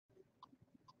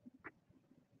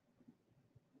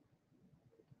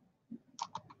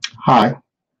Hi,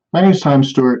 my name is Tom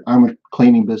Stewart. I'm with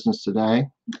Cleaning Business Today.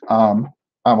 Um,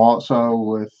 I'm also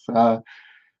with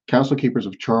Council Keepers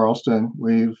of Charleston.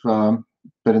 We've been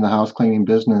in the house cleaning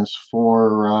business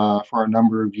for a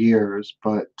number of years,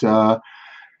 but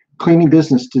Cleaning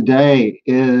Business Today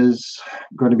is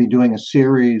going to be doing a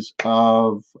series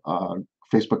of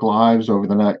Facebook Lives over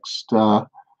the next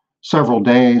several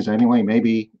days, anyway,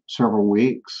 maybe several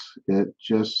weeks. It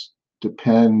just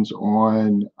depends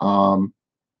on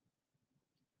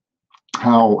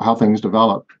how things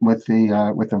develop with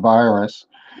the virus,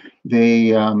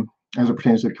 the as it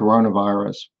pertains to the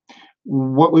coronavirus.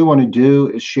 What we want to do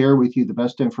is share with you the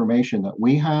best information that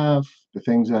we have, the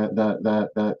things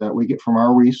that we get from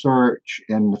our research,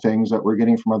 and the things that we're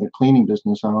getting from other cleaning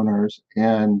business owners,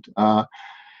 and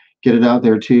get it out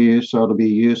there to you so it'll be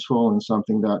useful and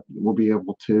something that we'll be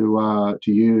able to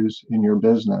use in your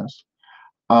business.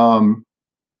 I've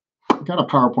got a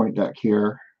PowerPoint deck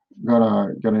here.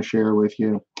 Gonna share with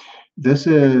you. This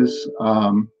is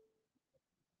going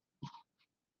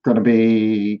to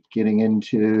be getting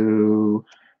into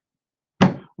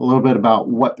a little bit about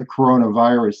what the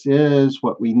coronavirus is,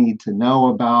 what we need to know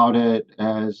about it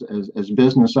as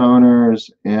business owners,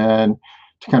 and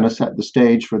to kind of set the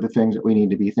stage for the things that we need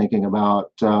to be thinking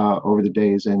about over the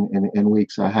days and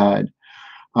weeks ahead.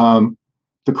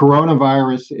 The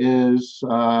coronavirus is,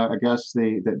 I guess,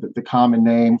 the common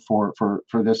name for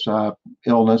this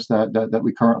illness that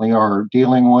we currently are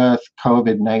dealing with.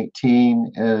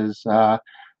 COVID-19 is, I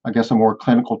guess, a more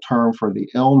clinical term for the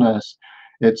illness.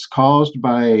 It's caused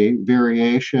by a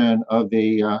variation of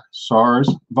the SARS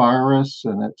virus,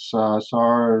 and it's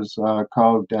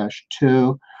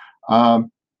SARS-CoV-2.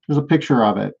 There's a picture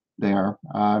of it there.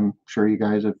 I'm sure you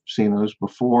guys have seen those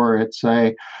before. It's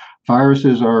a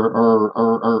Viruses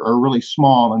are really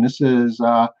small, and this is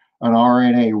an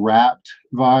RNA wrapped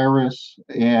virus.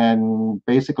 And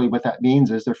basically, what that means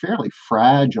is they're fairly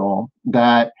fragile.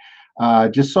 That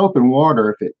just soap and water,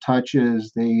 if it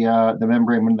touches the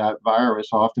membrane of that virus,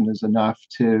 often is enough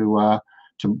to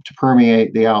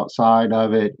permeate the outside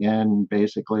of it and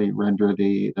basically render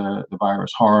the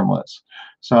virus harmless.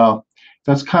 So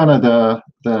that's kind of the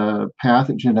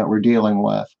pathogen that we're dealing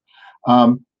with.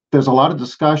 There's a lot of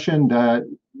discussion that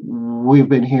we've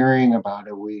been hearing about,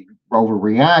 are we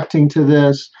overreacting to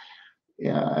this?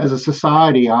 Yeah, as a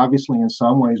society, obviously, in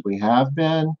some ways we have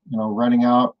been, running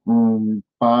out and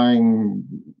buying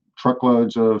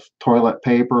truckloads of toilet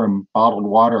paper and bottled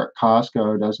water at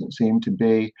Costco doesn't seem to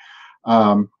be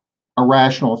a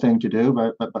rational thing to do,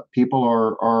 but people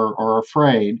are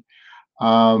afraid.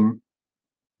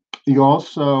 You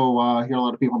also hear a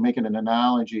lot of people making an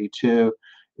analogy to,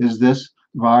 is this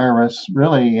virus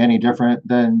really any different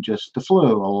than just the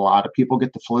flu? A lot of people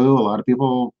get the flu, a lot of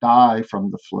people die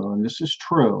from the flu, and this is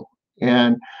true.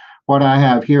 And what I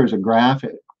have here is a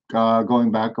graphic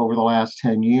going back over the last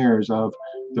 10 years of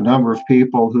the number of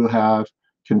people who have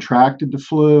contracted the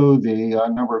flu, the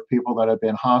number of people that have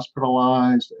been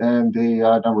hospitalized, and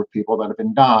the number of people that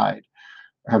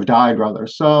have died rather.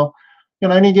 So,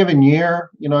 any given year,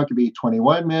 it could be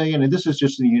 21 million, and this is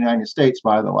just in the United States,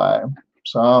 by the way.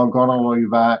 So going all the way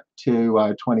back to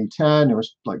 2010, there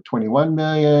was like 21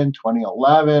 million.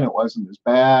 2011, it wasn't as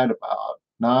bad, about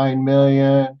 9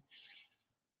 million.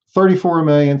 34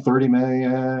 million, 30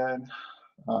 million,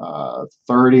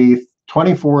 30,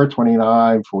 24,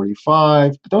 29,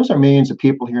 45. But those are millions of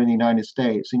people here in the United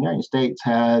States. The United States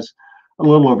has a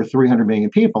little over 300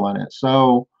 million people in it.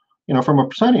 So, from a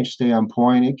percentage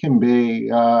standpoint, it can be,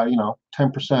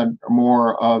 10% or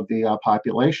more of the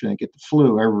population that get the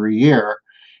flu every year.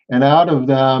 And out of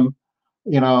them,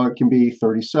 it can be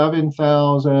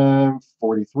 37,000,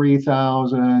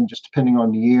 43,000, just depending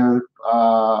on the year.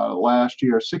 Last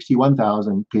year,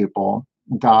 61,000 people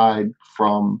died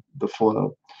from the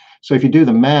flu. So if you do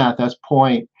the math, that's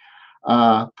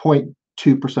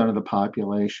 0.2% of the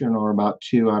population, or about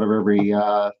 2 out of every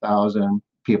 1,000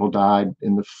 people died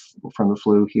from the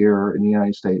flu here in the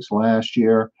United States last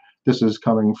year. This is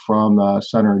coming from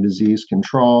Center for Disease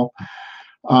Control.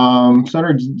 Center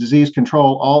for Disease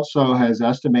Control also has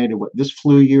estimated what this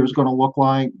flu year is going to look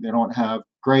like. They don't have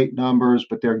great numbers,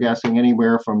 but they're guessing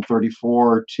anywhere from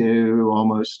 34 to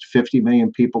almost 50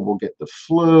 million people will get the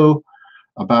flu.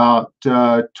 About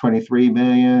 23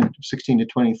 million, 16 to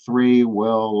 23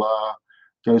 will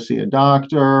go see a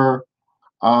doctor.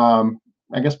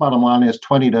 I guess bottom line is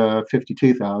 20 to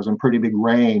 52,000, pretty big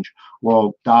range,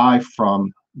 will die from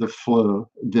the flu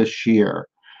this year.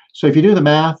 So if you do the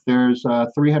math, there's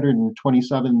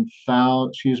 327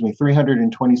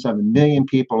 million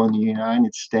people in the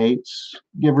United States,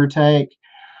 give or take.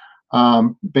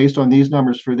 Based on these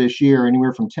numbers for this year,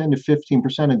 anywhere from 10 to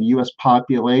 15% of the US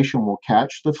population will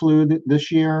catch the flu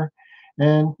this year,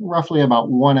 and roughly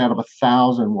about 1 out of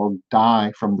 1,000 will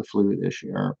die from the flu this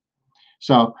year.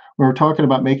 So when we're talking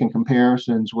about making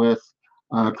comparisons with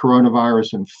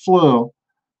coronavirus and flu,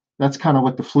 that's kind of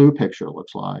what the flu picture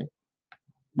looks like.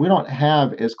 We don't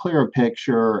have as clear a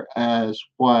picture as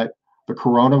what the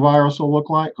coronavirus will look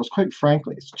like, because quite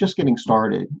frankly, it's just getting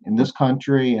started in this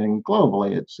country and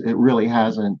globally. It really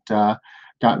hasn't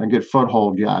gotten a good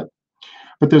foothold yet.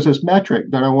 But there's this metric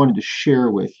that I wanted to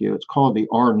share with you. It's called the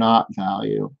R naught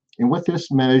value. And what this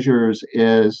measures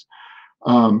is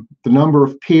the number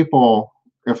of people,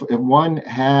 if one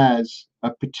has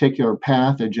a particular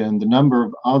pathogen, the number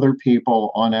of other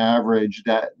people on average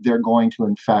that they're going to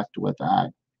infect with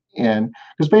that. And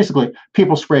because basically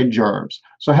people spread germs.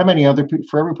 So how many other people,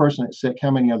 for every person that's sick, how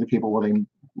many other people will they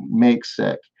make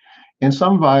sick? And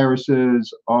some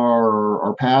viruses are,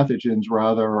 or pathogens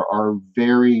rather, are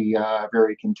very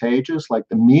contagious. Like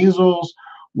the measles,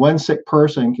 one sick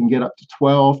person can get up to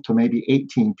 12 to maybe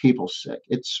 18 people sick.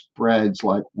 It spreads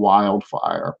like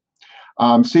wildfire.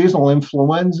 Seasonal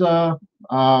influenza,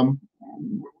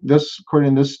 this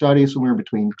according to this study, somewhere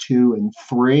between 2 and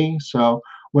 3. So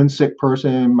one sick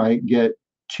person might get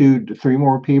 2 to 3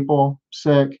 more people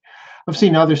sick. I've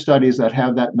seen other studies that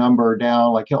have that number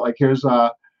down. Like here's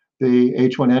the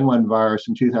H1N1 virus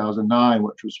in 2009,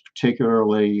 which was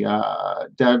particularly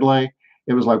deadly.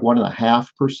 It was like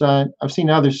 1.5%. I've seen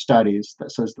other studies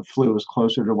that says the flu is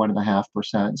closer to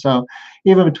 1.5%. So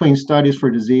even between studies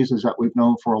for diseases that we've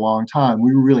known for a long time,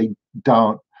 we really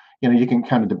don't, you can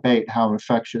kind of debate how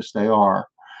infectious they are.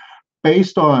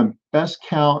 Based on best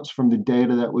counts from the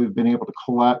data that we've been able to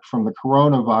collect from the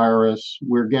coronavirus,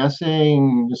 we're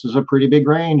guessing this is a pretty big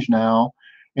range now,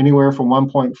 anywhere from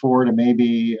 1.4 to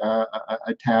maybe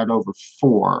a tad over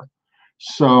 4.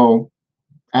 So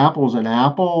apples and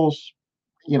apples,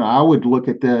 I would look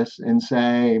at this and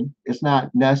say it's not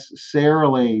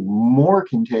necessarily more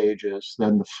contagious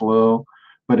than the flu,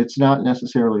 but it's not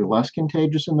necessarily less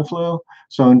contagious than the flu.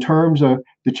 So in terms of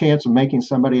the chance of making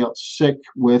somebody else sick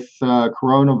with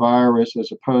coronavirus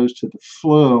as opposed to the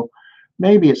flu,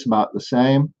 maybe it's about the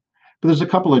same. But there's a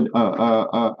couple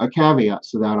of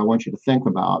caveats to that I want you to think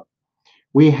about.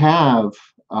 We have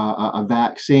a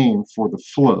vaccine for the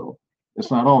flu. It's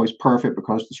not always perfect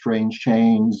because the strains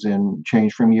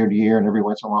change from year to year, and every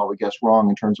once in a while we guess wrong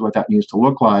in terms of what that needs to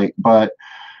look like. But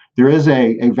there is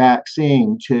a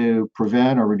vaccine to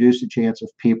prevent or reduce the chance of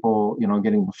people,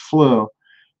 getting the flu.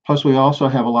 Plus, we also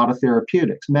have a lot of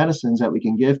therapeutics, medicines that we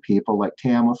can give people, like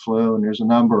Tamiflu, and there's a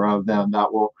number of them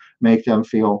that will make them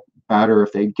feel better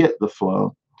if they get the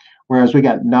flu. Whereas we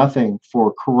got nothing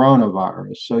for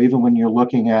coronavirus. So even when you're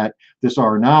looking at this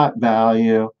R naught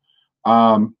value,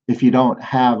 if you don't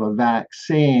have a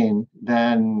vaccine,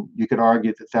 then you could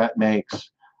argue that that makes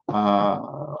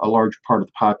a large part of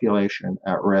the population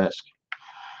at risk.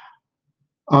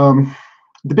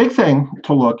 The big thing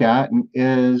to look at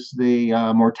is the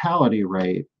mortality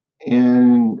rate.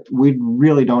 And we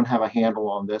really don't have a handle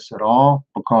on this at all,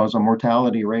 because a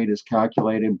mortality rate is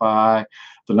calculated by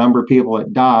the number of people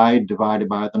that died divided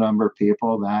by the number of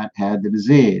people that had the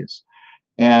disease.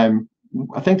 And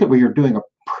I think that we are doing a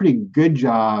pretty good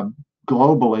job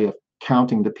globally of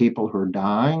counting the people who are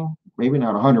dying. Maybe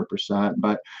not 100%,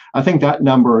 but I think that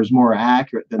number is more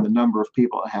accurate than the number of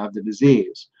people that have the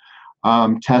disease.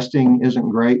 Testing isn't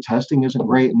great. Testing isn't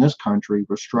great in this country.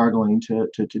 We're struggling to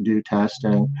do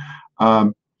testing.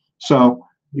 So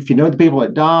if you know the people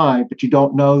that die, but you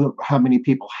don't know how many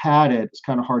people had it, it's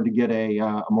kind of hard to get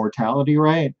a mortality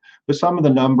rate. But some of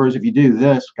the numbers, if you do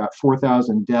this, got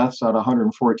 4,000 deaths out of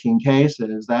 114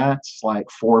 cases, that's like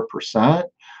 4%.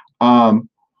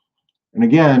 And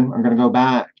again, I'm going to go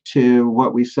back to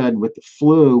what we said with the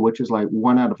flu, which is like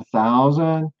 1 out of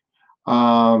 1,000.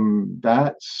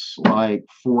 That's like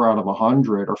 4 out of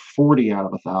 100 or 40 out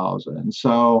of 1,000.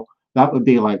 So that would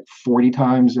be like 40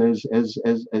 times as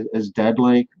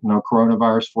deadly.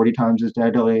 Coronavirus 40 times as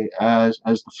deadly as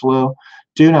the flu.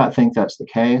 Do not think that's the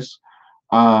case.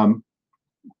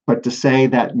 But to say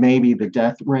that maybe the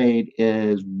death rate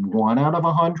is 1 out of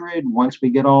 100 once we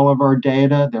get all of our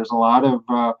data, there's a lot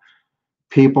of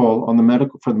people on the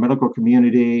medical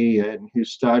community and who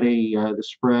study the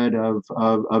spread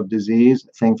of disease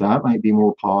think that might be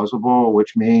more plausible,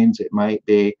 which means it might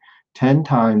be 10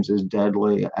 times as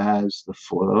deadly as the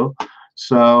flu.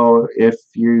 So if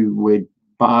you would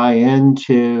buy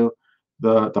into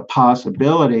the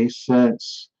possibility,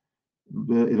 since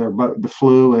the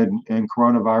flu and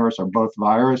coronavirus are both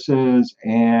viruses,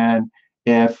 and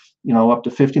if up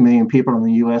to 50 million people in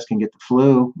the US can get the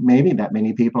flu. Maybe that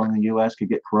many people in the US could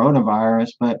get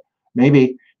coronavirus, but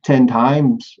maybe 10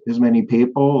 times as many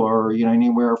people, or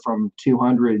anywhere from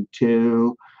 200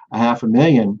 to a half a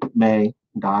million may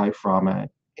die from it.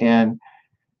 And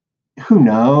who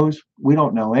knows? We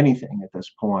don't know anything at this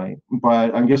point,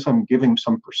 but I guess I'm giving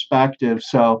some perspective.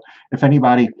 So if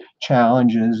anybody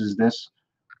challenges, is this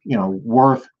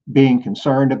worth being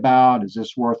concerned about? Is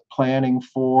this worth planning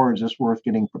for? Is this worth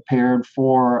getting prepared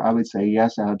for? I would say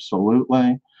yes,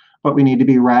 absolutely. But we need to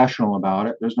be rational about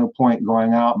it. There's no point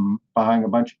going out and buying a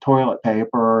bunch of toilet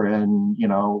paper and,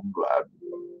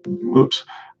 oops,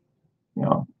 you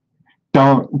know,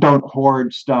 don't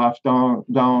hoard stuff. Don't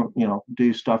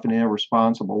do stuff in an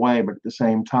irresponsible way. But at the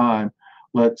same time,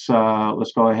 let's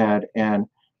go ahead and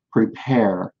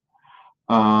prepare.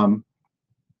 Um,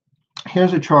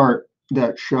 Here's a chart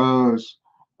that shows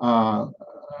uh,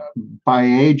 by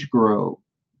age group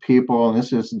people, and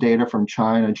this is data from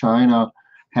China. China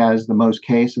has the most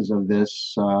cases of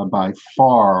this by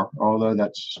far, although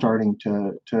that's starting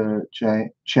to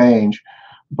change.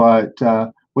 But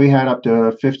we had up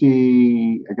to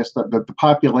 50, I guess the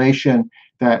population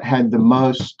that had the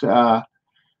most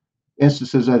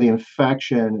instances of the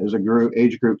infection is a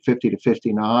age group 50 to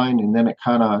 59, and then it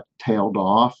kind of tailed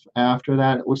off after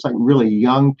that. It looks like really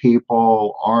young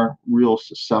people aren't real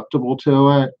susceptible to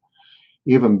it.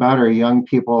 Even better, young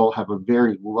people have a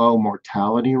very low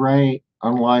mortality rate,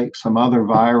 unlike some other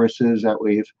viruses that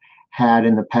we've had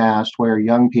in the past where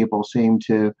young people seem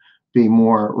to be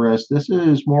more at risk. This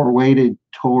is more weighted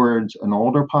towards an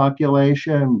older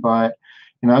population, but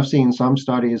I've seen some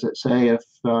studies that say if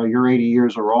you're 80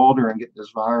 years or older and get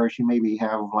this virus, you maybe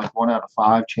have like 1 out of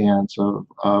 5 chance of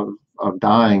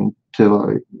dying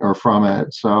to or from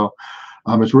it. So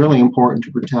it's really important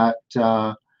to protect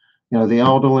the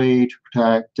elderly, to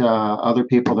protect other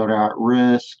people that are at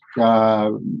risk,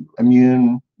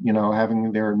 having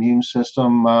their immune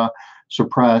system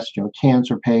suppressed,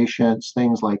 cancer patients,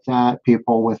 things like that,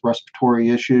 people with respiratory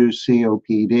issues,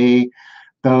 COPD.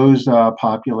 Those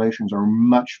populations are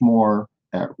much more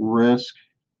at risk.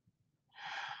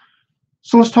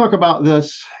 So let's talk about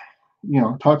this,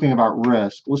 talking about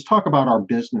risk. Let's talk about our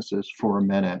businesses for a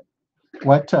minute.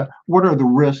 What are the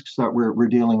risks that we're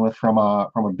dealing with from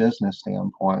a business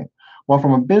standpoint? Well,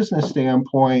 from a business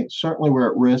standpoint, certainly we're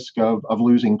at risk of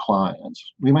losing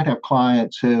clients. We might have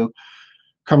clients who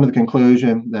come to the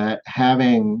conclusion that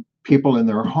having people in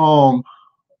their home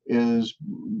is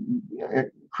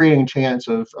creating a chance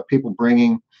of people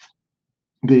bringing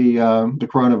the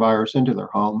coronavirus into their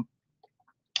home.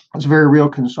 It's a very real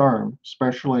concern,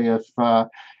 especially if the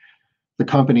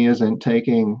company isn't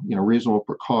taking reasonable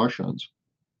precautions.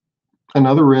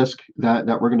 Another risk that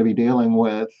we're going to be dealing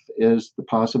with is the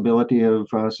possibility of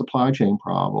supply chain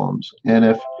problems. And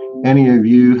if any of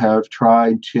you have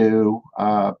tried to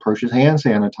purchase hand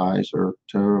sanitizer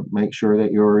to make sure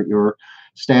that your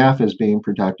staff is being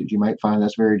protected, you might find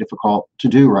that's very difficult to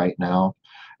do right now.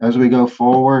 As we go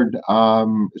forward,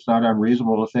 it's not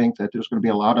unreasonable to think that there's going to be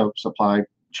a lot of supply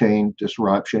chain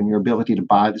disruption, your ability to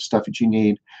buy the stuff that you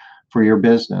need for your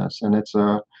business. And it's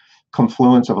a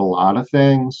confluence of a lot of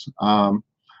things. On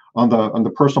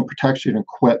the personal protection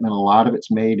equipment, a lot of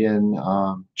it's made in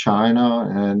China,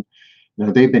 and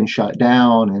they've been shut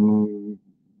down. And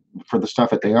for the stuff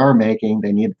that they are making,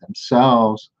 they need it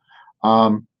themselves.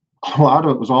 A lot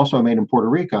of it was also made in Puerto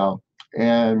Rico,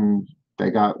 and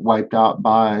they got wiped out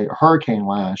by a hurricane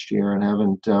last year and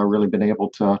haven't really been able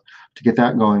to get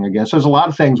that going again. So there's a lot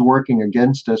of things working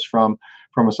against us from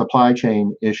a supply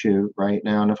chain issue right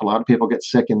now. And if a lot of people get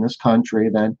sick in this country,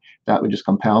 then that would just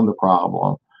compound the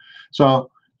problem. So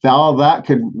all of that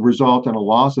could result in a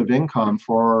loss of income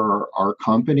for our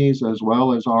companies as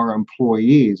well as our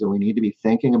employees. And we need to be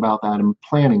thinking about that and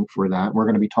planning for that. We're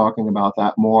going to be talking about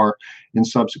that more in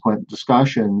subsequent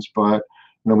discussions, but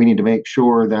we need to make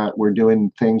sure that we're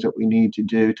doing things that we need to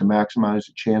do to maximize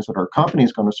the chance that our company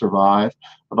is going to survive,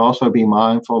 but also be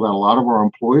mindful that a lot of our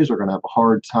employees are going to have a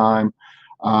hard time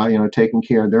taking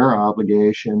care of their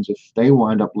obligations if they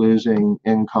wind up losing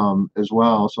income as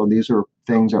well. So these are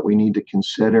things that we need to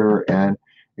consider and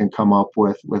come up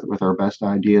with our best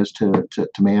ideas to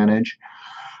manage.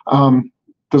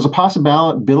 There's a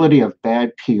possibility of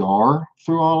bad PR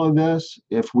through all of this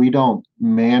if we don't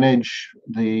manage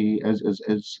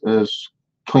as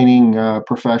cleaning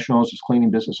professionals, as cleaning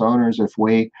business owners. If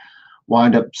we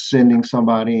wind up sending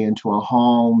somebody into a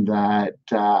home that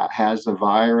has the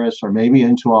virus, or maybe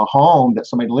into a home that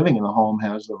somebody living in the home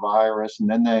has the virus, and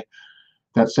then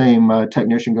that same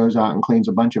technician goes out and cleans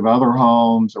a bunch of other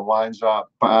homes and winds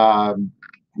up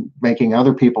making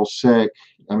other people sick.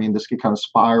 I mean, this could kind of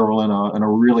spiral in a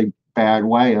really bad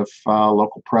way if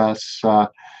local press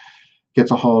gets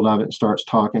a hold of it and starts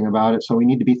talking about it. So we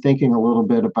need to be thinking a little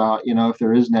bit about, if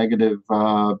there is negative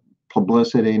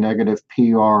publicity, negative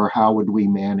PR, how would we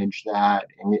manage that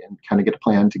and kind of get a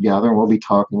plan together? And we'll be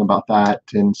talking about that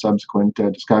in subsequent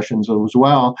discussions as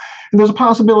well. And there's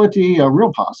a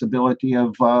real possibility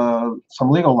of some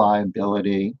legal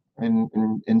liability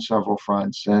in several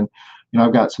fronts. And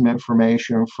I've got some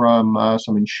information from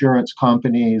some insurance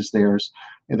companies.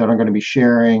 That I'm going to be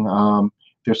sharing.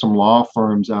 There's some law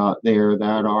firms out there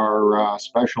that are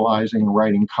specializing in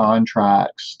writing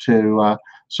contracts to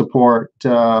support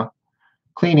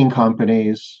cleaning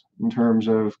companies in terms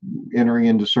of entering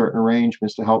into certain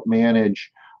arrangements to help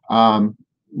manage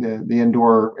the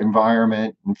indoor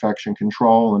environment, infection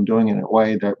control, and doing it in a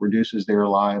way that reduces their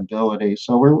liability.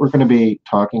 So we're going to be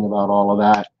talking about all of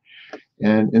that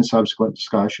in subsequent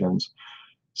discussions.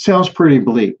 Sounds pretty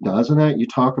bleak, doesn't it? You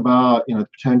talk about, the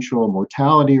potential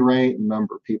mortality rate, the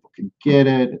number of people could get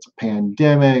it. It's a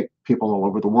pandemic. People all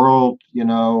over the world,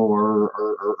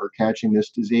 are catching this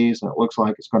disease, and it looks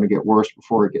like it's going to get worse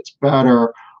before it gets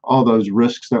better. All those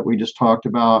risks that we just talked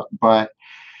about, but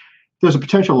there's a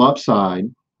potential upside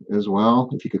as well,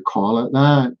 if you could call it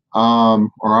that,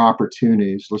 or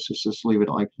opportunities. Let's just leave it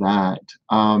like that.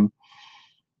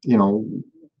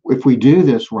 If we do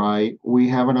this right, we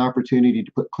have an opportunity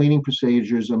to put cleaning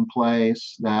procedures in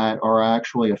place that are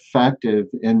actually effective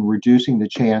in reducing the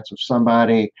chance of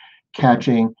somebody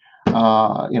catching,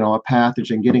 a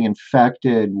pathogen, getting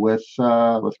infected with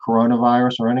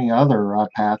coronavirus or any other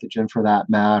pathogen for that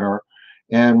matter.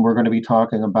 And we're going to be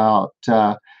talking about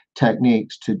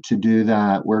techniques to do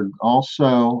that. We're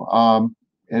also,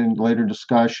 in later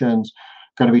discussions,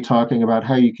 going to be talking about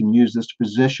how you can use this to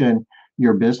position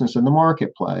your business in the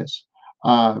marketplace.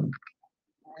 In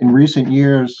recent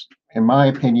years, in my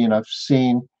opinion, I've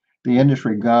seen the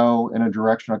industry go in a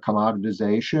direction of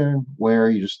commoditization, where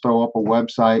you just throw up a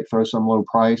website, throw some low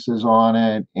prices on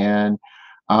it, and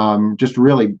just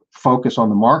really focus on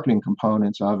the marketing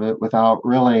components of it without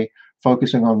really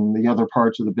focusing on the other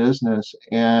parts of the business.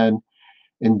 And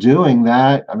in doing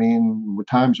that, I mean, when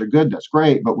times are good, that's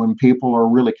great. But when people are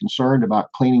really concerned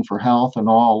about cleaning for health and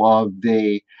all of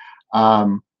the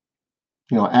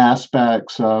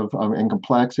aspects of and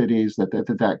complexities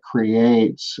that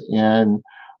creates, and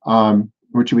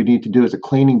which we need to do as a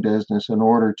cleaning business in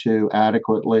order to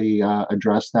adequately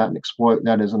address that and exploit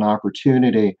that as an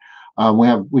opportunity.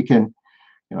 We can,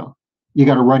 you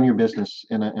got to run your business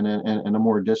in a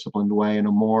more disciplined way, in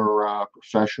a more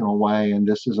professional way, and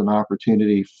this is an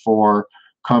opportunity for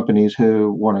companies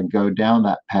who want to go down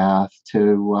that path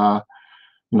to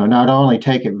not only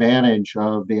take advantage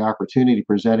of the opportunity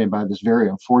presented by this very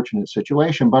unfortunate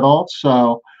situation, but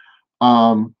also,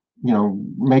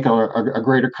 make a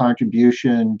greater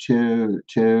contribution to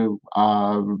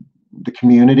the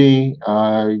community,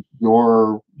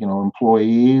 your,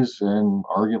 employees, and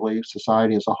arguably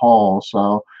society as a whole.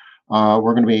 So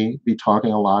we're going to be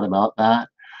talking a lot about that.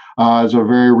 There's a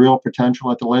very real potential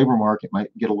that the labor market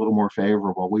might get a little more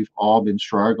favorable. We've all been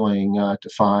struggling to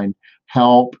find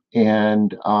help,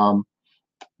 and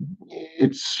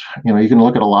it's, you can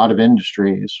look at a lot of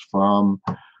industries from,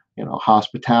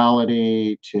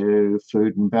 hospitality to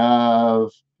food and bev,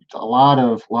 a lot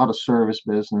of service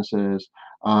businesses.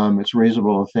 It's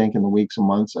reasonable to think in the weeks and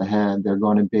months ahead they're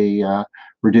going to be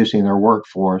reducing their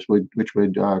workforce, which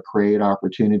would create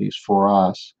opportunities for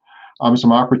us.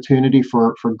 Some opportunity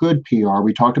for good PR.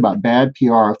 We talked about bad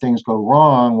PR if things go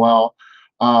wrong. Well,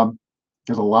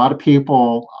 there's a lot of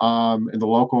people in the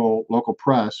local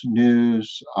press,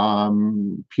 news,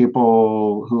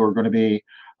 people who are going to be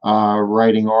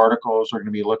writing articles, are going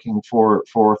to be looking for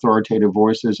authoritative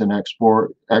voices and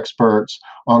experts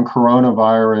on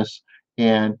coronavirus.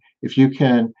 And if you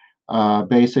can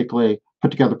basically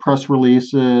put together press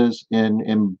releases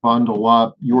and bundle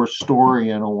up your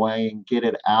story in a way and get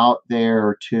it out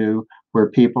there to where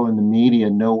people in the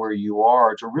media know where you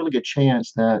are, it's a really good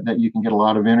chance that you can get a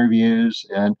lot of interviews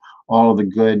and all of the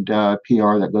good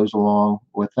PR that goes along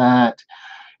with that.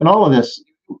 And all of this,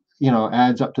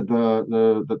 adds up to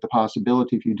the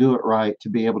possibility, if you do it right, to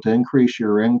be able to increase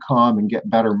your income and get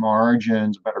better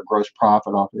margins, better gross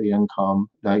profit off of the income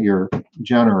that you're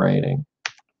generating.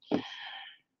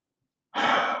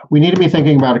 We need to be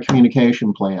thinking about a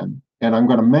communication plan. And I'm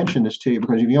going to mention this to you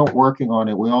because if you aren't working on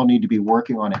it, we all need to be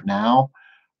working on it now.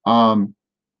 You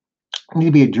need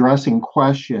to be addressing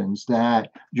questions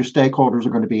that your stakeholders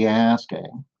are going to be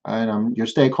asking. And your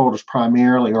stakeholders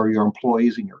primarily are your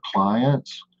employees and your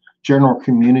clients. General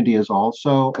community is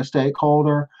also a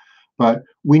stakeholder, but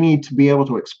we need to be able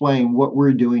to explain what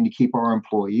we're doing to keep our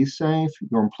employees safe.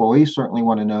 Your employees certainly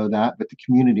want to know that, but the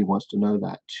community wants to know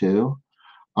that too.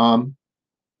 Um,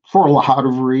 for a lot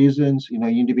of reasons, you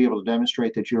need to be able to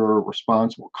demonstrate that you're a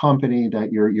responsible company,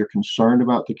 that you're concerned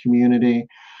about the community.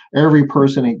 Every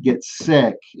person that gets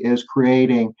sick is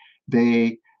creating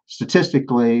the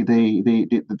statistically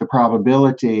the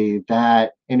probability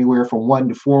that anywhere from 1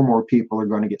 to 4 more people are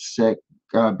going to get sick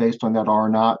based on that R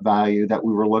naught value that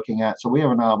we were looking at. So we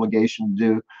have an obligation to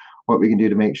do what we can do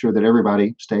to make sure that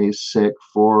everybody stays sick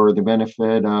for the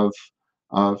benefit of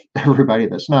everybody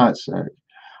that's not sick.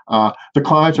 The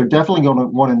clients are definitely going to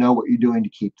want to know what you're doing to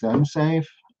keep them safe.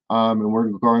 And we're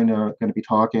going to be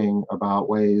talking about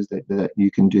ways that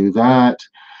you can do that.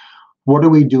 What are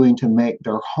we doing to make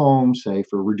their home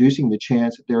safer, reducing the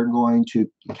chance that they're going to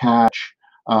catch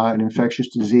an infectious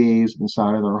disease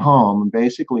inside of their home? And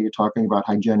basically, you're talking about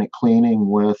hygienic cleaning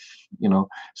with,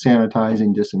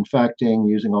 sanitizing, disinfecting,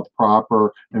 using all the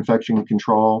proper infection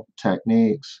control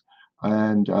techniques.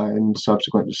 And in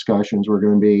subsequent discussions, we're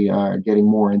going to be getting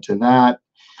more into that.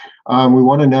 We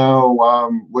want to know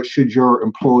what should your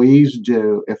employees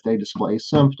do if they display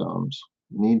symptoms.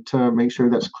 You need to make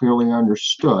sure that's clearly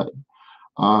understood.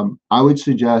 I would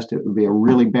suggest it would be a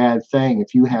really bad thing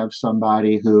if you have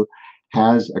somebody who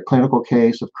has a clinical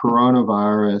case of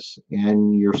coronavirus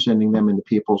and you're sending them into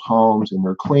people's homes and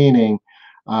they're cleaning.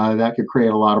 That could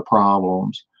create a lot of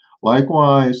problems.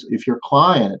 Likewise, if your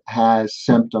client has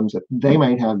symptoms that they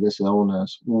might have this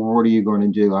illness, what are you going to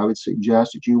do? I would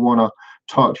suggest that you want to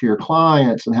talk to your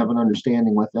clients and have an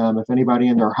understanding with them. If anybody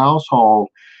in their household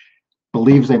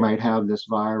believes they might have this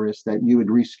virus, that you would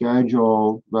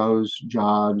reschedule those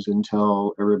jobs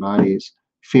until everybody's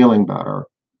feeling better.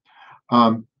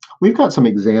 We've got some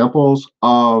examples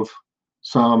of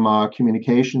some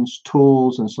communications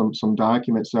tools and some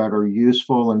documents that are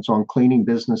useful. And it's on Cleaning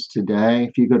Business Today.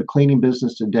 If you go to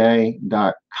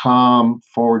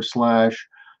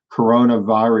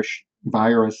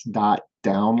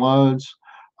cleaningbusinesstoday.com/coronavirus.downloads,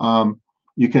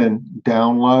 you can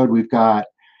download. We've got,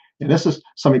 and this is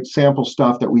some example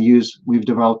stuff that we've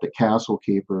developed at Castle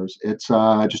Keepers. It's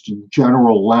just a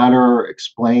general letter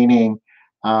explaining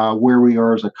where we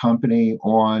are as a company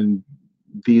on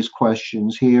these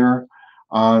questions here.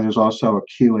 There's also a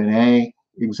Q&A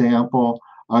example.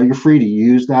 You're free to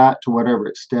use that to whatever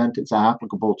extent it's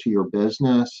applicable to your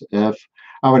business. If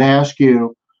I would ask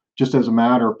you, just as a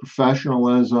matter of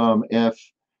professionalism, if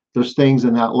there's things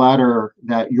in that letter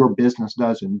that your business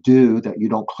doesn't do that you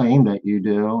don't claim that you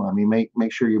do. I mean,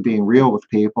 make sure you're being real with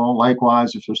people.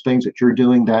 Likewise, if there's things that you're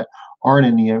doing that aren't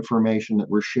in the information that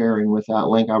we're sharing with that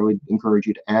link, I would encourage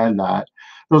you to add that.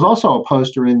 There's also a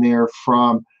poster in there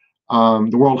from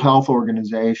the World Health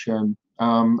Organization.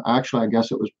 Actually, I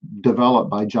guess it was developed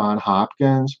by Johns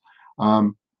Hopkins.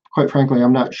 Quite frankly,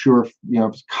 I'm not sure if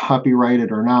it's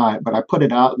copyrighted or not, but I put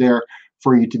it out there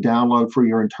for you to download for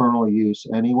your internal use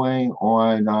anyway,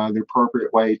 on the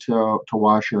appropriate way to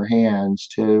wash your hands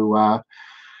to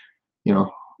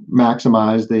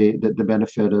maximize the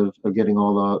benefit of getting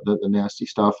all the nasty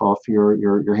stuff off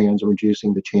your hands and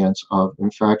reducing the chance of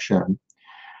infection.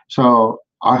 So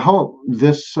I hope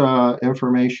this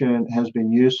information has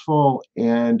been useful,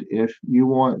 and if you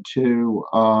want to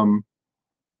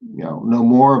know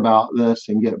more about this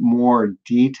and get more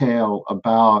detail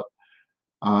about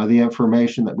the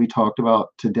information that we talked about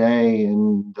today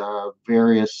and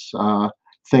various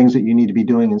things that you need to be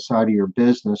doing inside of your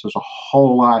business, there's a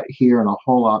whole lot here and a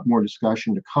whole lot more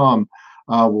discussion to come.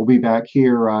 We'll be back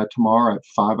here tomorrow at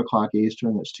 5 o'clock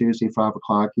Eastern. That's Tuesday, 5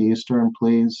 o'clock Eastern.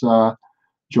 Please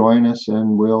join us,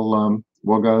 and we'll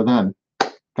go then.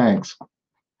 Thanks.